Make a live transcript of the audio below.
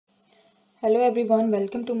Hello everyone,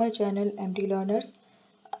 welcome to my channel MT Learners.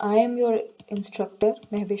 I am your instructor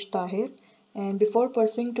Mehvish Tahir, and before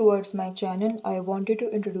pursuing towards my channel, I wanted to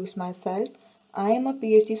introduce myself. I am a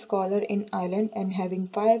PhD scholar in Ireland and having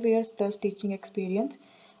 5 years plus teaching experience.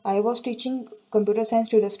 I was teaching computer science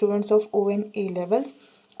to the students of O and A levels.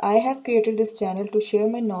 I have created this channel to share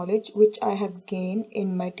my knowledge which I have gained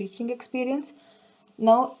in my teaching experience.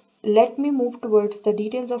 Now let me move towards the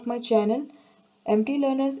details of my channel. MT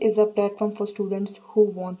Learners is a platform for students who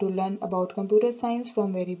want to learn about computer science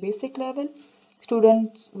from very basic level.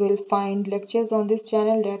 Students will find lectures on this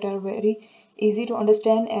channel that are very easy to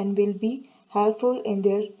understand and will be helpful in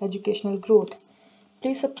their educational growth.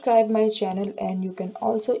 Please subscribe my channel and you can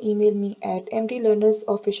also email me at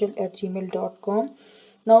mtlearnersofficial@gmail.com.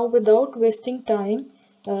 Now without wasting time,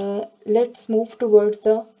 let's move towards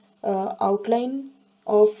the outline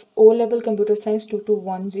of O-level Computer Science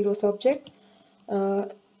 2210 subject.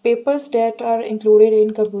 Papers that are included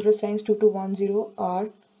in Computer Science 2210 are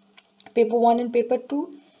Paper 1 and Paper 2.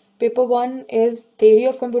 Paper 1 is Theory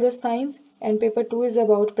of Computer Science and Paper 2 is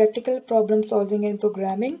about Practical Problem Solving and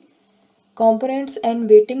Programming. Components and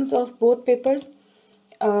weightings of both papers.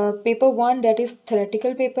 Paper 1, that is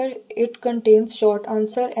theoretical paper, it contains short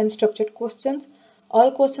answer and structured questions.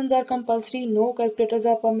 All questions are compulsory, no calculators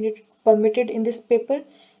are permitted in this paper,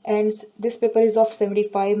 and this paper is of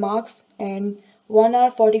 75 marks and 1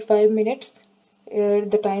 hour 45 minutes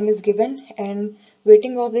the time is given, and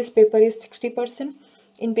weighting of this paper is 60%.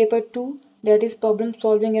 In paper 2, that is problem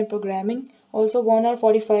solving and programming, also 1 hour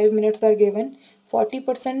 45 minutes are given.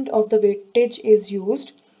 40% of the weightage is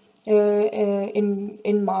used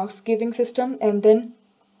in marks giving system, and then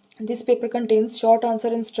this paper contains short answer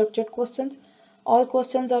and structured questions. All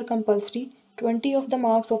questions are compulsory. 20 of the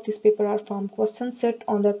marks of this paper are from questions set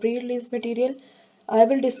on the pre-release material. I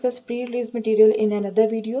will discuss pre-release material in another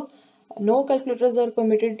video. No calculators are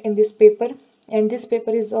permitted in this paper, and this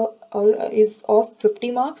paper is of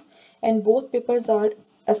 50 marks, and both papers are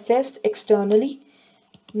assessed externally.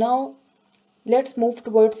 Now let's move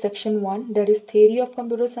towards section 1, that is Theory of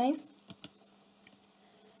Computer Science.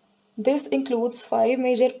 This includes 5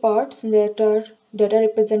 major parts that are data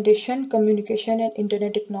representation, communication and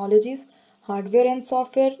internet technologies, hardware and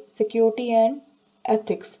software, security and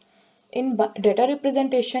ethics. In data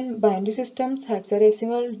representation, binary systems,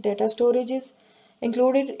 hexadecimal data storage is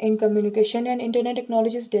included. In communication and internet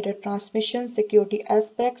technologies, data transmission, security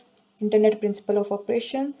aspects, internet principle of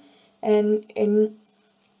operation, and in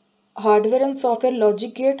hardware and software,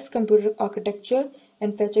 logic gates, computer architecture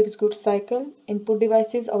and fetch execute cycle, input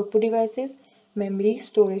devices, output devices, memory,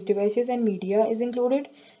 storage devices and media is included,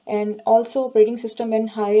 and also operating system and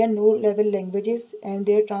high and low level languages and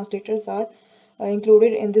their translators are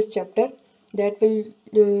included in this chapter that will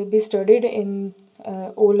be studied in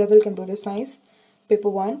O-level Computer Science paper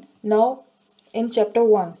 1. Now in chapter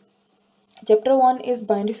 1. Chapter 1 is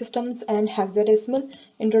binary systems and hexadecimal.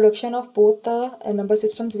 Introduction of both the number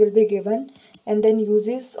systems will be given, and then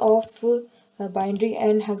uses of binary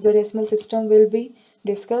and hexadecimal system will be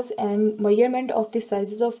discussed, and measurement of the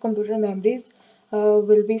sizes of computer memories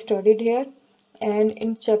will be studied here. And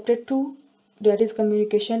in chapter 2, that is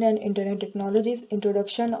communication and internet technologies,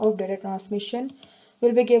 introduction of data transmission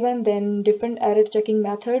will be given, then different error checking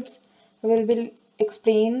methods will be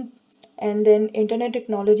explained, and then internet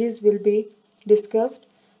technologies will be discussed.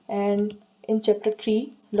 And in chapter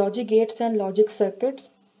 3, logic gates and logic circuits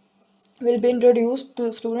will be introduced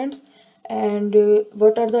to students, and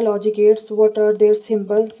what are the logic gates, what are their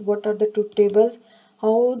symbols, what are the truth tables,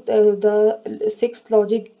 how the 6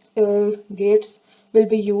 logic gates will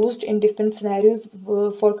be used in different scenarios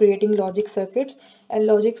for creating logic circuits, and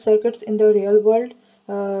logic circuits in the real world.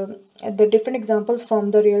 The different examples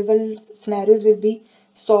from the real world scenarios will be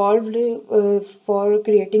solved for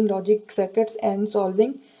creating logic circuits and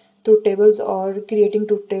solving truth tables or creating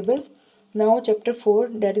truth tables. Now chapter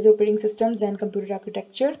 4, that is operating systems and computer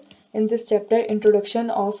architecture. In this chapter, introduction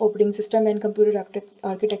of operating system and computer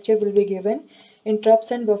architecture will be given. Interrupts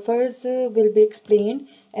and buffers will be explained,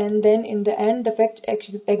 and then in the end the fetch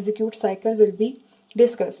execute cycle will be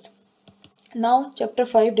discussed. Now chapter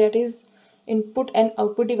 5, that is input and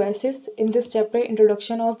output devices. In this chapter,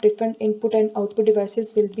 introduction of different input and output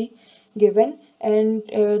devices will be given, and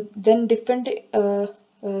then different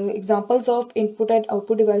examples of input and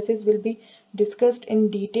output devices will be discussed in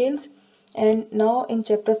details. And now in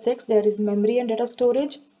chapter 6, there is memory and data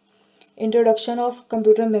storage. Introduction of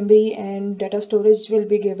computer memory and data storage will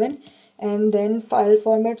be given, and then file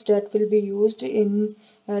formats that will be used in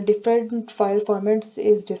different file formats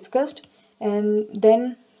is discussed, and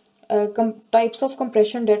then types of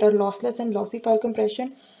compression that are lossless and lossy file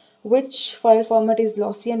compression, which file format is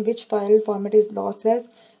lossy and which file format is lossless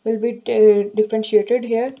will be differentiated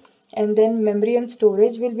here. And then memory and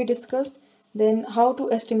storage will be discussed. Then how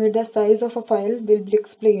to estimate the size of a file will be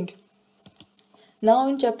explained. Now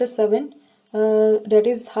in chapter 7, that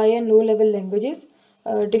is high and low level languages,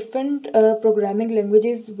 different programming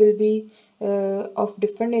languages will be of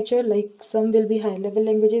different nature, like some will be high level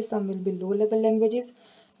languages, some will be low level languages.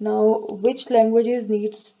 Now which languages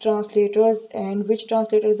needs translators and which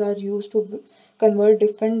translators are used to convert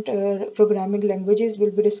different programming languages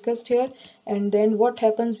will be discussed here. And then what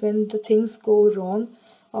happens when the things go wrong,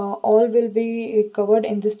 all will be covered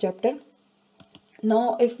in this chapter.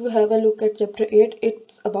 Now if we have a look at chapter 8,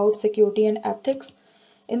 it's about security and ethics.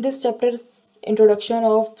 In this chapter, introduction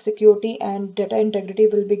of security and data integrity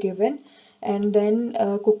will be given, and then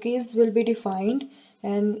cookies will be defined,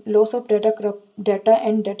 and loss of data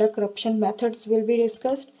and data corruption methods will be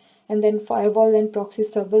discussed, and then firewall and proxy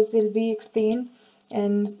servers will be explained,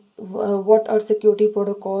 and what are security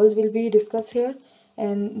protocols will be discussed here,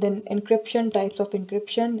 and then encryption, types of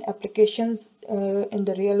encryption, applications in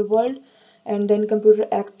the real world, and then computer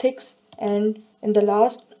ethics, and in the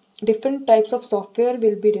last, different types of software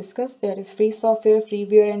will be discussed. There is free software,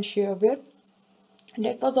 freeware, and shareware.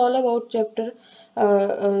 That was all about chapters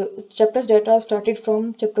that are started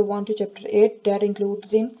from chapter 1 to chapter 8. That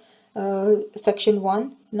includes in section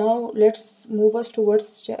 1. Now let's move us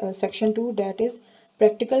towards section 2, that is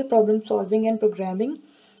practical problem solving and programming.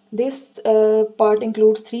 This part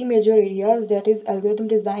includes three major areas, that is algorithm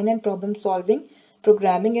design and problem solving,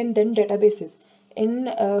 programming, and then databases.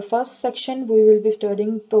 In first section, we will be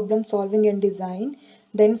studying problem solving and design,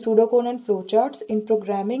 then pseudocode and flowcharts. In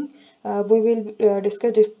programming, we will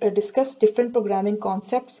discuss different programming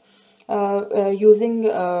concepts using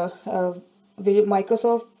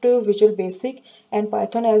Microsoft Visual Basic and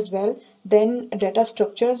Python as well. Then data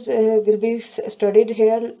structures will be studied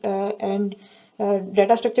here, and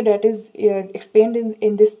data structure that is explained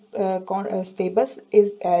in this syllabus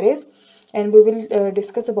is arrays, and we will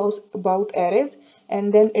discuss about arrays.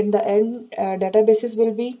 And then in the end, databases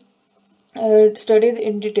will be studied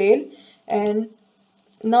in detail. And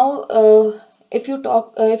now if you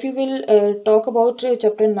will talk about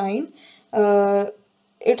chapter 9,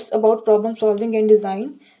 it's about problem solving and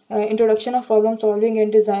design. Introduction of problem solving and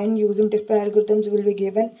design using different algorithms will be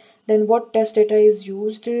given. Then what test data is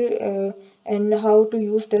used and how to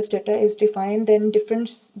use test data is defined. Then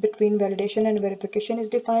difference between validation and verification is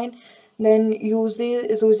defined. Then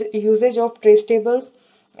usage of trace tables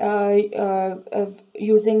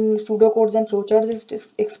using pseudocodes and flowcharts is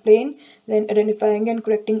explained. Then identifying and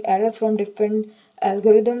correcting errors from different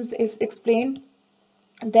algorithms is explained.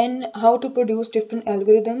 Then how to produce different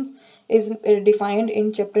algorithms is defined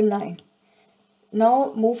in chapter 9.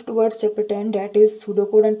 Now move towards chapter 10, that is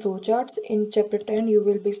pseudocode and flowcharts. In chapter 10, you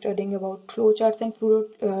will be studying about flowcharts and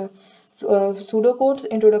pseudocodes.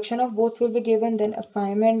 Introduction of both will be given. Then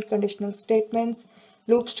assignment, conditional statements,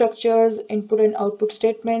 loop structures, input and output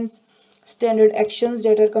statements, standard actions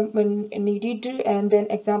that are needed, and then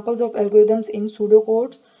examples of algorithms in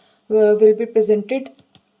pseudocodes will be presented.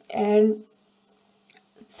 And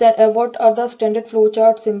what are the standard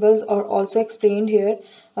flowchart symbols are also explained here.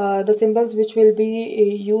 The symbols which will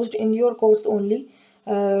be used in your course only.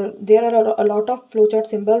 There are a lot of flowchart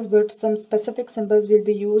symbols, but some specific symbols will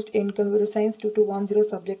be used in Computer Science 2210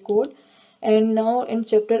 subject code. And now in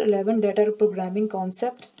chapter 11, data programming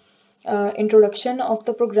concepts, introduction of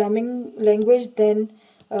the programming language, then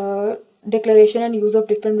declaration and use of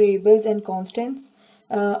different variables and constants.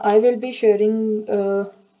 I will be sharing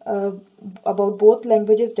about both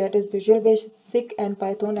languages, that is Visual Basic and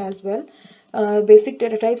Python as well. Basic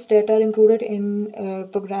data types that are included in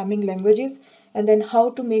programming languages, and then how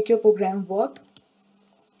to make your program work.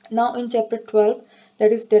 Now in chapter 12,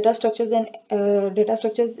 that is data structures and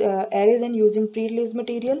arrays and using pre-release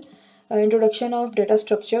material. Introduction of data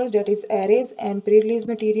structures, that is arrays, and pre-release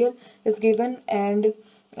material is given, and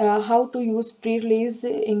how to use pre-release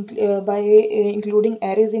by including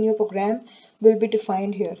arrays in your program will be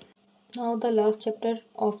defined here. Now the last chapter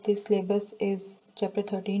of this syllabus is chapter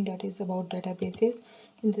 13, that is about databases.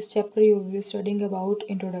 In this chapter you will be studying about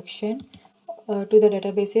introduction to the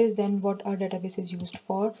databases, then what are databases used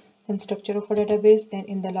for, then structure of a database, then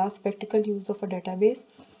in the last practical use of a database.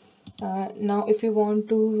 Now if you want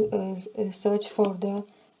to search for the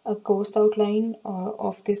course outline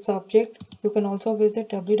of this subject, you can also visit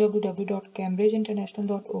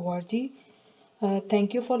www.cambridgeinternational.org.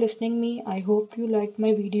 Thank you for listening me. I hope you liked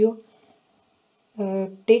my video.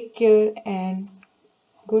 Take care and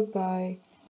goodbye.